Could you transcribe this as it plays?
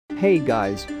Hey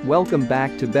guys, welcome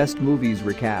back to Best Movies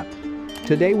Recap.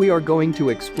 Today we are going to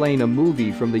explain a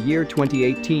movie from the year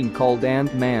 2018 called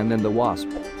Ant-Man and the Wasp.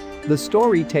 The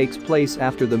story takes place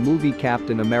after the movie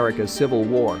Captain America: Civil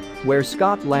War, where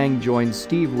Scott Lang joins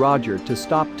Steve Rogers to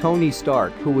stop Tony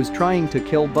Stark, who was trying to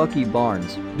kill Bucky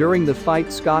Barnes. During the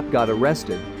fight, Scott got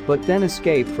arrested, but then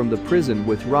escaped from the prison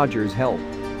with Rogers' help.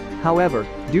 However,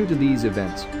 due to these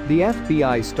events, the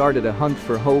FBI started a hunt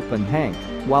for Hope and Hank,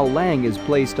 while Lang is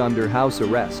placed under house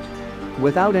arrest.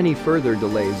 Without any further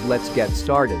delays, let's get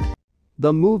started.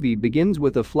 The movie begins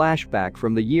with a flashback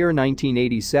from the year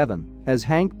 1987, as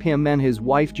Hank Pym and his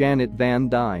wife Janet Van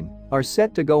Dyne are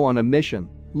set to go on a mission,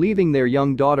 leaving their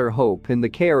young daughter Hope in the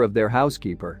care of their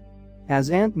housekeeper.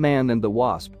 As Ant-Man and the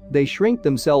Wasp, they shrink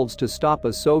themselves to stop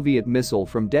a Soviet missile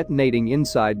from detonating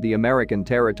inside the American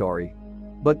territory.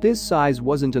 But this size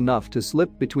wasn't enough to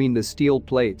slip between the steel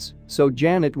plates, so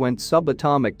Janet went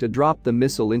subatomic to drop the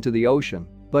missile into the ocean,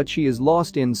 but she is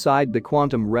lost inside the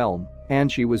quantum realm,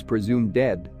 and she was presumed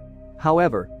dead.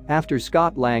 However, after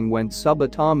Scott Lang went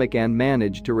subatomic and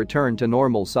managed to return to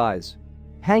normal size,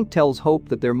 Hank tells Hope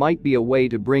that there might be a way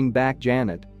to bring back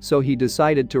Janet, so he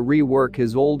decided to rework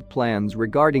his old plans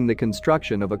regarding the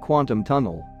construction of a quantum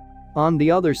tunnel. On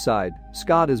the other side,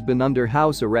 Scott has been under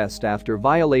house arrest after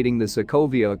violating the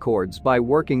Sokovia Accords by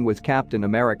working with Captain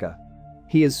America.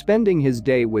 He is spending his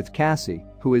day with Cassie,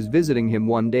 who is visiting him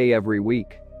one day every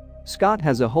week. Scott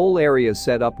has a whole area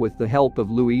set up with the help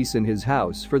of Luis in his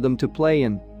house for them to play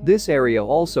in. This area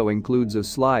also includes a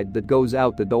slide that goes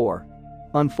out the door.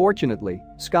 Unfortunately,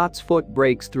 Scott's foot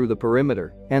breaks through the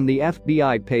perimeter, and the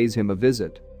FBI pays him a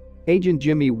visit. Agent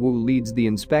Jimmy Woo leads the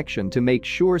inspection to make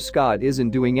sure Scott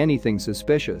isn't doing anything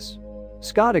suspicious.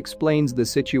 Scott explains the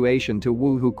situation to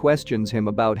Woo, who questions him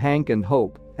about Hank and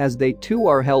Hope, as they too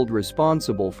are held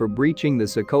responsible for breaching the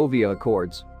Sokovia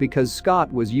Accords because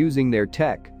Scott was using their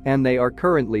tech, and they are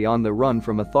currently on the run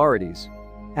from authorities.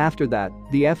 After that,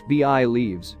 the FBI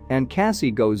leaves, and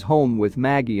Cassie goes home with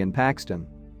Maggie and Paxton.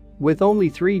 With only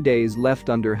 3 days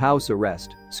left under house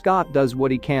arrest, Scott does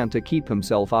what he can to keep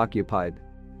himself occupied.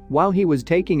 While he was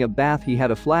taking a bath, he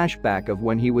had a flashback of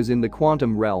when he was in the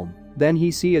quantum realm. Then he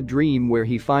see a dream where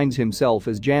he finds himself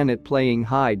as Janet playing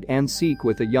hide and seek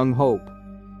with a young Hope.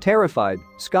 Terrified,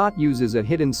 Scott uses a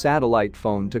hidden satellite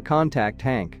phone to contact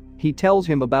Hank. He tells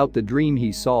him about the dream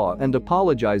he saw and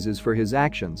apologizes for his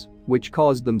actions, which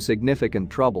caused them significant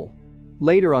trouble.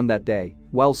 Later on that day,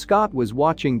 while Scott was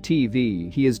watching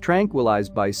TV, he is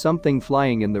tranquilized by something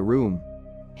flying in the room.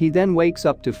 He then wakes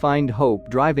up to find Hope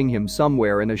driving him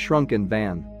somewhere in a shrunken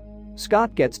van.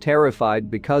 Scott gets terrified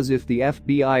because if the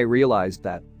FBI realized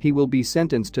that, he will be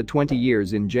sentenced to 20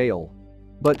 years in jail.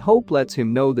 But Hope lets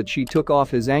him know that she took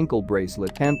off his ankle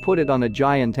bracelet and put it on a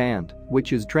giant ant,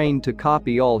 which is trained to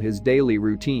copy all his daily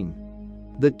routine.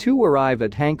 The two arrive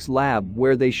at Hank's lab,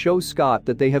 where they show Scott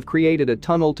that they have created a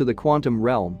tunnel to the quantum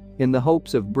realm in the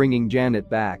hopes of bringing Janet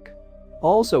back.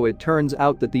 Also, it turns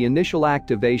out that the initial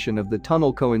activation of the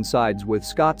tunnel coincides with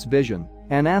Scott's vision,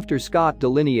 and after Scott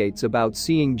delineates about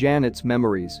seeing Janet's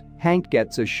memories, Hank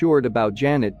gets assured about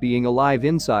Janet being alive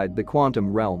inside the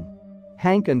quantum realm.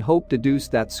 Hank and Hope deduce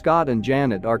that Scott and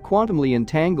Janet are quantumly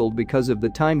entangled because of the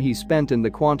time he spent in the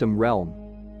quantum realm.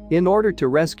 In order to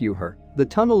rescue her, the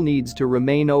tunnel needs to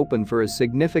remain open for a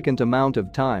significant amount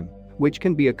of time, which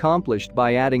can be accomplished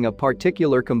by adding a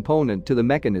particular component to the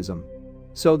mechanism.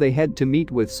 So they head to meet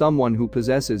with someone who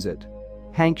possesses it.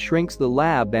 Hank shrinks the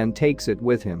lab and takes it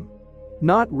with him,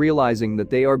 not realizing that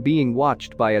they are being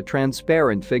watched by a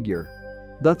transparent figure.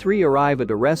 The three arrive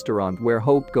at a restaurant where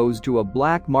Hope goes to a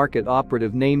black market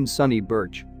operative named Sonny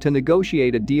Birch to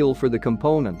negotiate a deal for the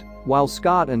component, while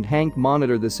Scott and Hank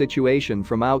monitor the situation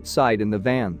from outside in the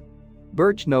van.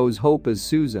 Birch knows Hope as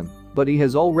Susan, but he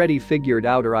has already figured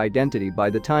out her identity by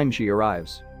the time she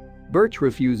arrives. Birch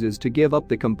refuses to give up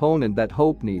the component that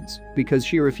Hope needs because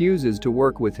she refuses to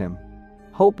work with him.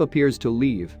 Hope appears to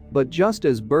leave, but just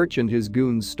as Birch and his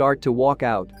goons start to walk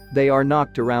out, they are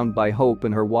knocked around by Hope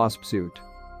in her wasp suit.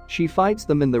 She fights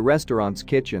them in the restaurant's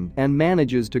kitchen and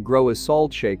manages to grow a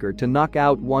salt shaker to knock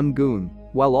out one goon,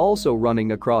 while also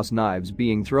running across knives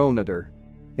being thrown at her.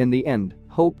 In the end,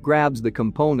 Hope grabs the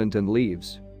component and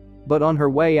leaves. But on her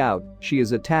way out, she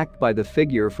is attacked by the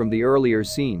figure from the earlier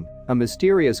scene, a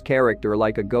mysterious character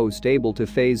like a ghost able to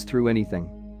phase through anything.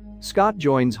 Scott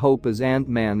joins Hope as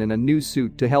Ant-Man in a new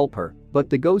suit to help her, but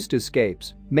the ghost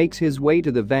escapes, makes his way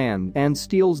to the van and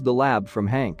steals the lab from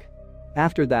Hank.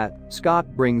 After that,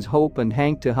 Scott brings Hope and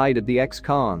Hank to hide at the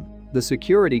ex-con, the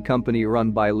security company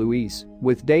run by Luis,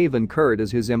 with Dave and Kurt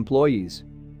as his employees.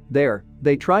 There,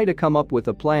 they try to come up with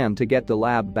a plan to get the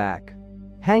lab back.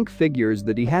 Hank figures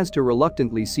that he has to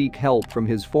reluctantly seek help from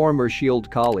his former S.H.I.E.L.D.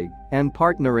 colleague and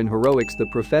partner in heroics, the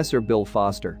Professor Bill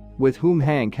Foster, with whom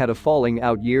Hank had a falling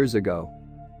out years ago.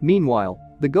 Meanwhile,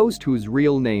 the ghost, whose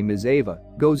real name is Ava,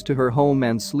 goes to her home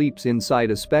and sleeps inside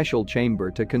a special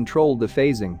chamber to control the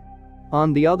phasing.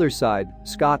 On the other side,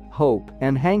 Scott, Hope,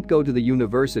 and Hank go to the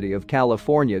University of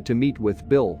California to meet with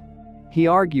Bill. He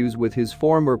argues with his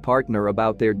former partner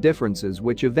about their differences,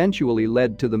 which eventually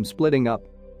led to them splitting up.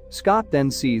 Scott then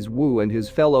sees Wu and his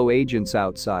fellow agents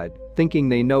outside, thinking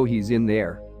they know he's in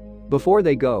there. Before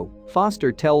they go,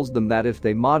 Foster tells them that if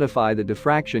they modify the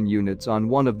diffraction units on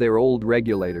one of their old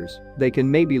regulators, they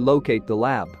can maybe locate the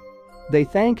lab. They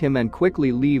thank him and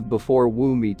quickly leave before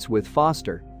Wu meets with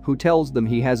Foster, who tells them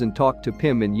he hasn't talked to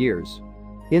Pym in years.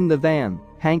 In the van,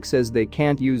 Hank says they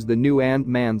can't use the new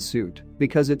Ant-Man suit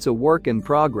because it's a work in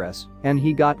progress and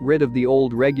he got rid of the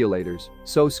old regulators,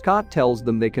 so Scott tells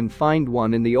them they can find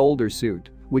one in the older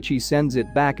suit, which he sends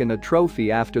it back in a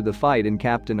trophy after the fight in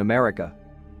Captain America.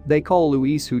 They call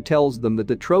Luis, who tells them that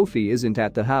the trophy isn't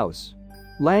at the house.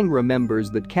 Lang remembers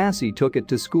that Cassie took it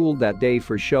to school that day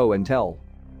for show and tell.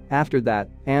 After that,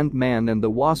 Ant-Man and the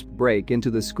Wasp break into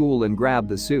the school and grab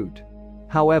the suit.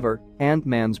 However,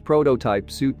 Ant-Man's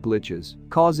prototype suit glitches,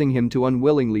 causing him to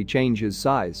unwillingly change his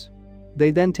size.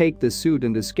 They then take the suit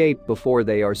and escape before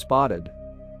they are spotted.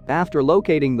 After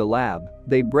locating the lab,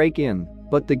 they break in,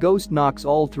 but the ghost knocks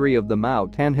all three of them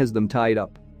out and has them tied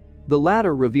up. The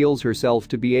latter reveals herself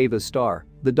to be Ava Starr,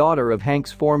 the daughter of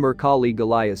Hank's former colleague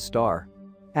Elias Starr.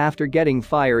 After getting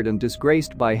fired and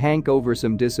disgraced by Hank over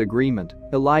some disagreement,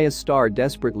 Elias Starr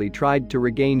desperately tried to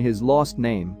regain his lost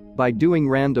name by doing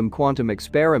random quantum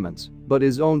experiments, but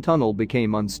his own tunnel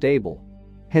became unstable.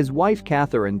 His wife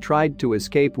Catherine tried to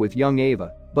escape with young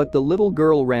Ava, but the little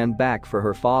girl ran back for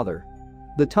her father.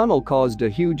 The tunnel caused a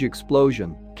huge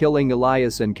explosion, killing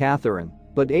Elias and Catherine,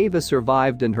 but Ava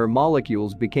survived and her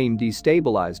molecules became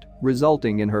destabilized,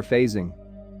 resulting in her phasing.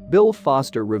 Bill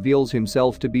Foster reveals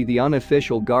himself to be the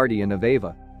unofficial guardian of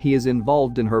Ava. He is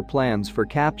involved in her plans for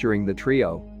capturing the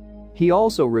trio. He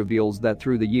also reveals that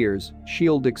through the years,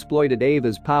 S.H.I.E.L.D. exploited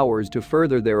Ava's powers to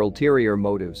further their ulterior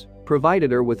motives,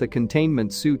 provided her with a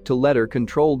containment suit to let her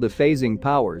control the phasing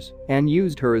powers, and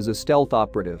used her as a stealth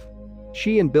operative.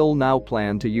 She and Bill now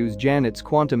plan to use Janet's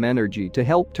quantum energy to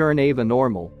help turn Ava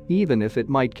normal, even if it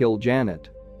might kill Janet.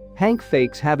 Hank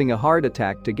fakes having a heart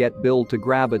attack to get Bill to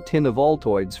grab a tin of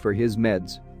Altoids for his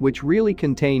meds, which really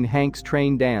contain Hank's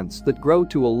trained ants that grow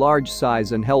to a large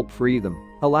size and help free them,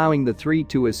 allowing the three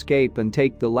to escape and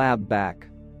take the lab back.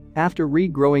 After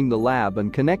regrowing the lab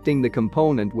and connecting the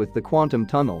component with the quantum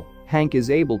tunnel, Hank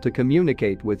is able to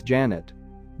communicate with Janet.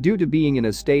 Due to being in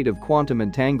a state of quantum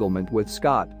entanglement with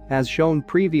Scott, as shown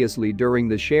previously during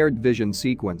the shared vision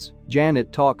sequence,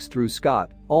 Janet talks through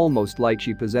Scott, almost like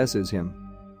she possesses him.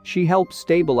 She helps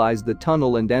stabilize the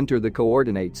tunnel and enter the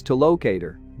coordinates to locate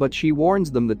her, but she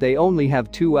warns them that they only have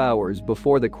 2 hours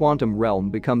before the quantum realm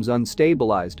becomes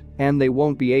unstabilized and they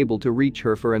won't be able to reach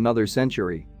her for another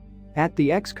century. At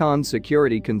the ex-con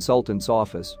security consultant's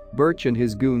office, Birch and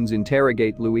his goons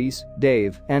interrogate Luis,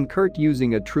 Dave, and Kurt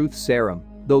using a truth serum,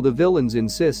 though the villains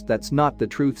insist that's not the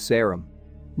truth serum.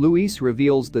 Luis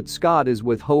reveals that Scott is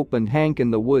with Hope and Hank in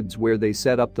the woods where they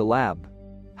set up the lab.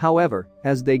 However,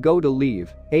 as they go to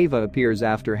leave, Ava appears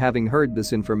after having heard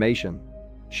this information.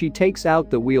 She takes out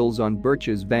the wheels on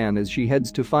Birch's van as she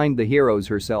heads to find the heroes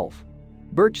herself.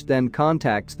 Birch then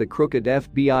contacts the crooked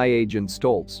FBI agent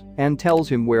Stoltz and tells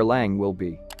him where Lang will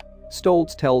be.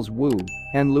 Stoltz tells Wu,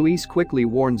 and Luis quickly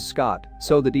warns Scott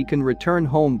so that he can return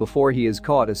home before he is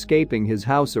caught escaping his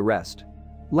house arrest.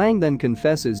 Lang then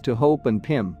confesses to Hope and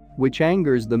Pym, which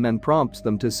angers them and prompts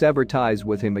them to sever ties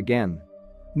with him again.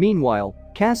 Meanwhile,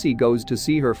 Cassie goes to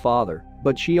see her father,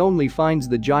 but she only finds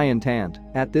the giant ant.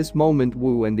 At this moment,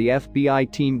 Wu and the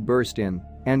FBI team burst in,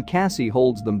 and Cassie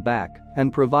holds them back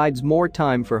and provides more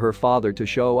time for her father to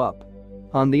show up.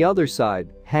 On the other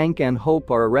side, Hank and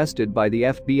Hope are arrested by the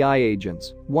FBI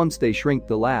agents once they shrink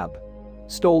the lab.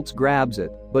 Stoltz grabs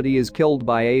it, but he is killed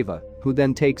by Ava, who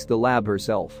then takes the lab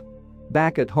herself.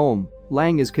 Back at home,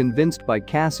 Lang is convinced by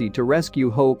Cassie to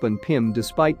rescue Hope and Pym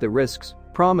despite the risks,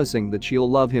 promising that she'll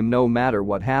love him no matter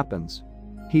what happens.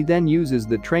 He then uses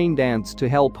the trained ants to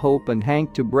help Hope and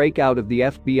Hank to break out of the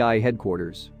FBI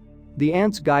headquarters. The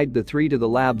ants guide the three to the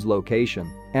lab's location,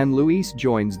 and Luis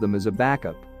joins them as a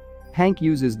backup. Hank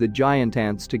uses the giant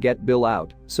ants to get Bill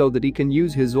out so that he can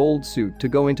use his old suit to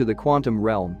go into the quantum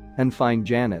realm and find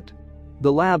Janet.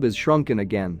 The lab is shrunken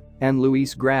again, and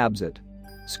Luis grabs it.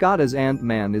 Scott as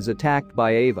Ant-Man is attacked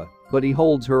by Ava, but he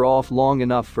holds her off long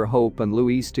enough for Hope and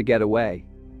Luis to get away.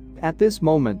 At this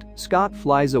moment, Scott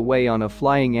flies away on a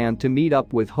flying ant to meet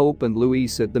up with Hope and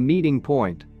Luis at the meeting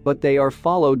point, but they are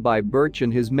followed by Birch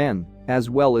and his men, as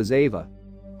well as Ava.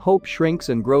 Hope shrinks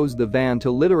and grows the van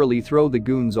to literally throw the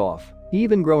goons off,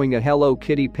 even growing a Hello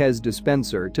Kitty Pez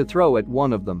dispenser to throw at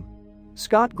one of them.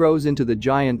 Scott grows into the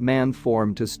giant man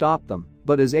form to stop them,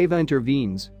 but as Ava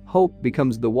intervenes, Hope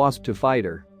becomes the Wasp to fight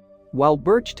her. While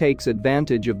Birch takes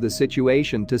advantage of the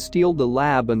situation to steal the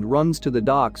lab and runs to the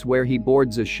docks where he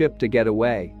boards a ship to get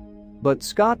away. But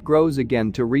Scott grows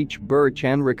again to reach Birch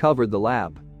and recover the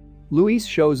lab. Luis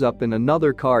shows up in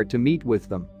another car to meet with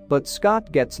them, but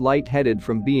Scott gets lightheaded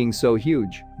from being so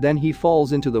huge, then he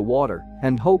falls into the water,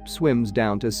 and Hope swims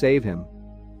down to save him.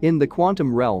 In the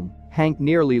quantum realm, Hank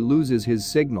nearly loses his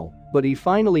signal, but he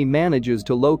finally manages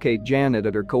to locate Janet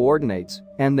at her coordinates,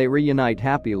 and they reunite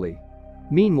happily.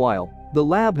 Meanwhile, the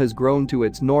lab has grown to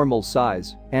its normal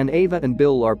size, and Ava and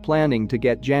Bill are planning to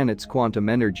get Janet's quantum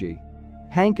energy.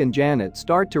 Hank and Janet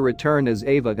start to return as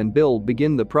Ava and Bill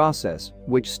begin the process,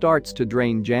 which starts to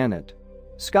drain Janet.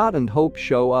 Scott and Hope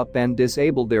show up and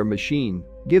disable their machine,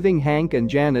 giving Hank and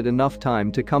Janet enough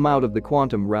time to come out of the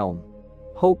quantum realm.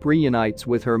 Hope reunites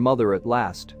with her mother at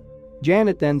last.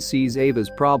 Janet then sees Ava's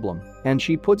problem, and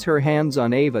she puts her hands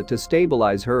on Ava to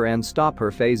stabilize her and stop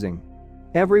her phasing.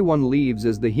 Everyone leaves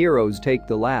as the heroes take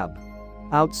the lab.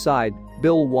 Outside,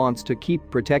 Bill wants to keep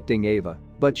protecting Ava,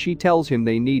 but she tells him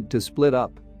they need to split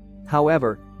up.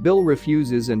 However, Bill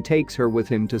refuses and takes her with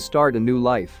him to start a new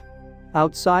life.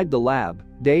 Outside the lab,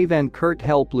 Dave and Kurt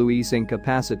help Luis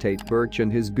incapacitate Birch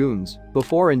and his goons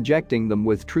before injecting them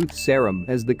with truth serum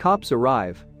as the cops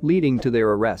arrive, leading to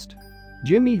their arrest.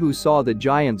 Jimmy, who saw the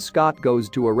giant Scott, goes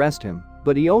to arrest him,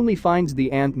 but he only finds the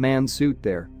Ant-Man suit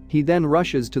there. He then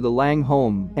rushes to the Lang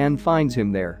home and finds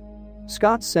him there.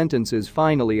 Scott's sentence is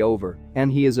finally over,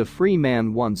 and he is a free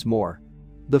man once more.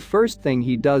 The first thing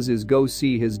he does is go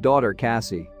see his daughter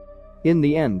Cassie. In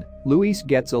the end, Luis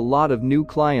gets a lot of new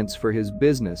clients for his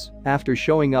business after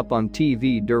showing up on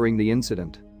TV during the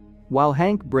incident. While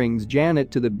Hank brings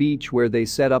Janet to the beach where they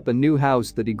set up a new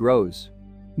house that he grows.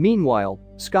 Meanwhile,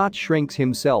 Scott shrinks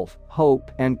himself,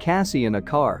 Hope, and Cassie in a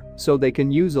car so they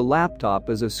can use a laptop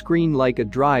as a screen like a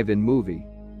drive-in movie.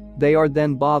 They are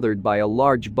then bothered by a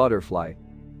large butterfly.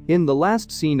 In the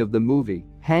last scene of the movie,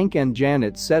 Hank and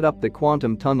Janet set up the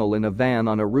quantum tunnel in a van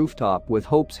on a rooftop with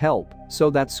Hope's help so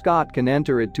that Scott can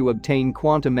enter it to obtain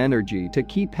quantum energy to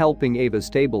keep helping Ava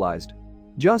stabilized.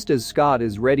 Just as Scott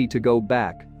is ready to go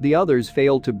back, the others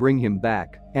fail to bring him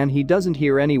back, and he doesn't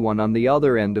hear anyone on the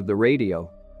other end of the radio.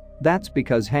 That's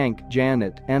because Hank,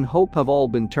 Janet, and Hope have all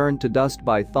been turned to dust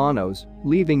by Thanos,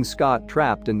 leaving Scott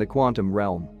trapped in the quantum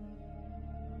realm.